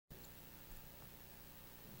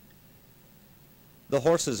The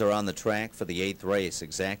horses are on the track for the 8th race.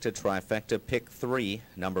 Exacta Trifecta Pick 3.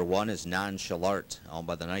 Number 1 is Nonchalant, owned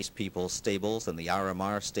by the Nice People Stables and the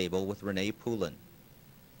RMR Stable with Renee Poulin.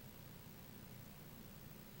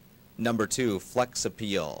 Number 2, Flex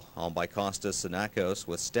Appeal, owned by Costa Sinacos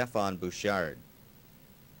with Stephane Bouchard.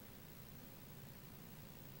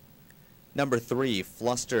 Number 3,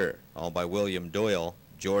 Fluster, owned by William Doyle,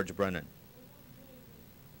 George Brennan.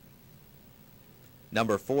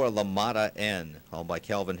 Number 4, Lamada N, owned by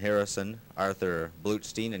Calvin Harrison, Arthur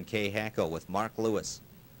Blutstein, and Kay Hackle with Mark Lewis.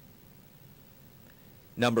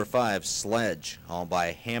 Number 5, Sledge, owned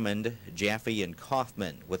by Hammond, Jaffe, and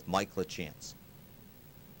Kaufman with Mike LaChance.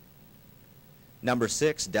 Number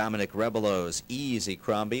 6, Dominic Rebelos, Easy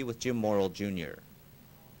Crombie with Jim Morrill Jr.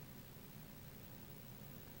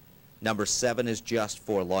 Number 7 is Just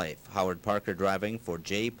for Life, Howard Parker driving for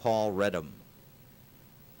J. Paul Redham.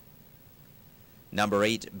 Number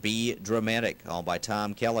 8, Be Dramatic, owned by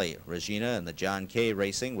Tom Kelly, Regina, and the John K.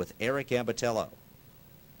 Racing with Eric Abatello.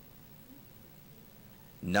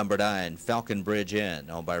 Number 9, Falcon Bridge Inn,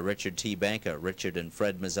 owned by Richard T. Banca, Richard and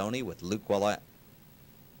Fred Mazzoni with Luke Willett.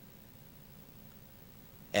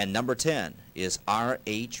 And number 10 is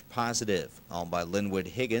RH Positive, owned by Linwood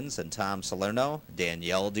Higgins and Tom Salerno.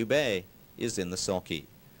 Danielle Dubé is in the sulky.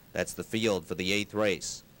 That's the field for the 8th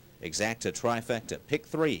race. Exacta Trifecta, Pick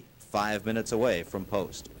 3. 5 minutes away from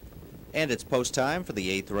post. And it's post time for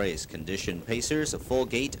the 8th race. Condition pacers, a full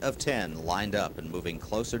gate of 10 lined up and moving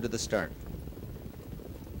closer to the start.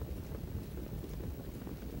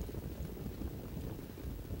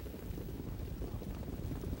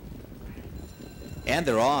 And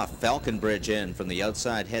they're off. Falcon Bridge in from the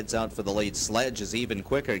outside, heads out for the lead. Sledge is even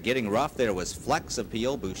quicker. Getting rough there was Flex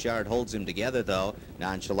Appeal. Bouchard holds him together though.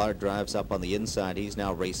 Nonchalant drives up on the inside. He's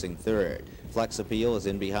now racing third. Flex Appeal is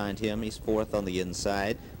in behind him. He's fourth on the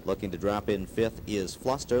inside. Looking to drop in fifth is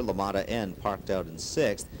Fluster. Lamada N parked out in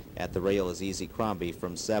sixth. At the rail is Easy Crombie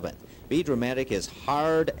from seventh. Be Dramatic is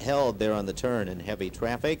hard held there on the turn in heavy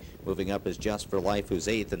traffic. Moving up is Just for Life, who's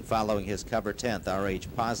eighth, and following his cover 10th,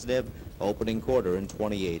 RH Positive, opening quarter in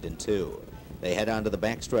 28-2. They head on to the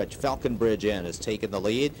backstretch. Falcon Bridge Inn has taken the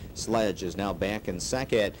lead. Sledge is now back in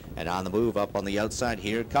second, and on the move up on the outside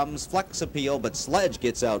here comes Flex Appeal, but Sledge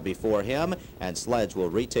gets out before him, and Sledge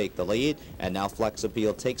will retake the lead, and now Flex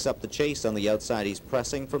Appeal takes up the chase on the outside. He's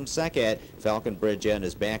pressing from second. Falcon Bridge Inn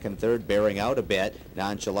is back in third, bearing out a bit.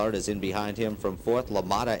 Nonchalant is in behind him from fourth.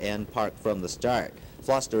 Lamada N parked from the start.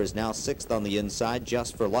 Fluster is now sixth on the inside.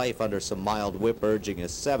 Just for Life under some mild whip urging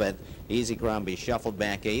is seventh. Easy Crombie shuffled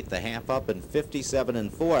back eighth, the half up in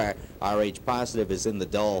 57-4. RH Positive is in the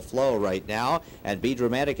dull flow right now, and Be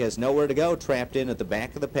Dramatic has nowhere to go, trapped in at the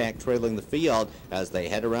back of the pack, trailing the field as they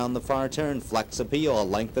head around the far turn. Flex Appeal a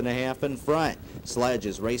length and a half in front. Sledge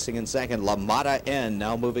is racing in second. Lamada N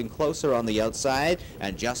now moving closer on the outside,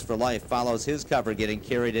 and Just for Life follows his cover, getting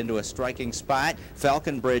carried into a striking spot.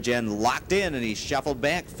 Falcon Bridge N locked in, and he's shuffled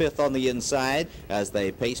back fifth on the inside as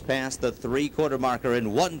they pace past the three-quarter marker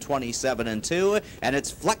in 127-2, and it's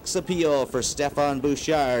Flex Appeal for Stephane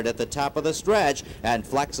Bouchard at the top of the stretch, and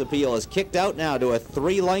Flex Appeal is kicked out now to a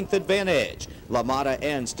 3-length advantage. Lamada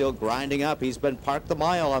N still grinding up. He's been parked the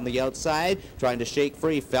mile on the outside, trying to shake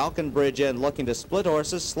free. Falcon Bridge N looking to split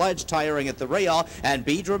horses. Sledge tiring at the rail, and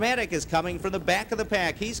Be Dramatic is coming from the back of the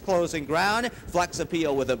pack. He's closing ground. Flex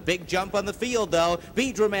Appeal with a big jump on the field though.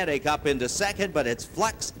 Be Dramatic up into second, but it's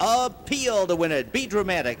Flex Appeal to win it. Be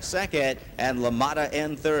Dramatic second, and Lamada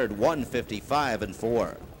N third,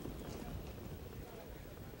 155-4.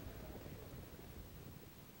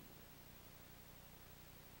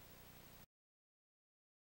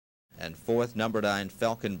 And fourth, number 9,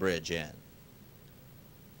 Falcon Bridge Inn.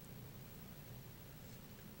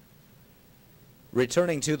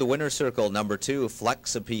 Returning to the winner's circle, number 2,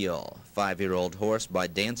 Flex Appeal. 5-year-old horse by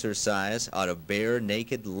Dancer Size out of Bare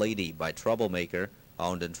Naked Lady by Troublemaker,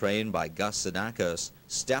 owned and trained by Gus Sinacos.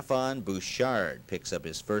 Stephane Bouchard picks up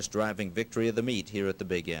his first driving victory of the meet here at the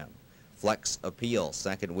Big M. Flex Appeal,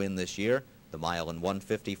 second win this year, the mile in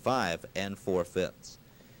 155 4/5.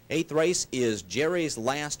 Eighth race is Jerry's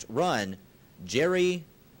Last Run. Jerry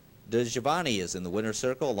DeGiovanni is in the winner's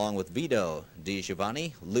circle along with Vito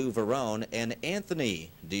DeGiovanni, Lou Verone, and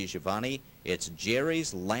Anthony DeGiovanni. It's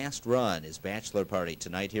Jerry's Last Run, his bachelor party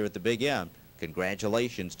tonight here at the Big M.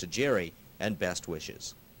 Congratulations to Jerry and best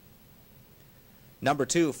wishes. Number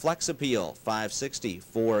 2, Flex Appeal, 560,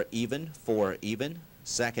 4 even.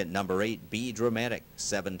 Second, number 8, Be Dramatic,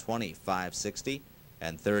 720, 560.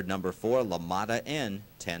 And third, number 4, Lamada N,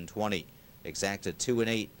 1020. Exacta 2 and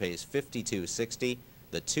 8 pays 52.60.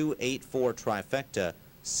 The 2-8-4 trifecta,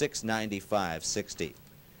 695.60.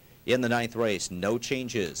 In the 9th race, no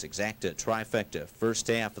changes. Exacta, trifecta, first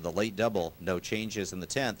half of the late double. No changes in the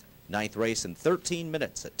 10th. 9th race in 13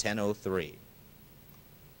 minutes at 10:03.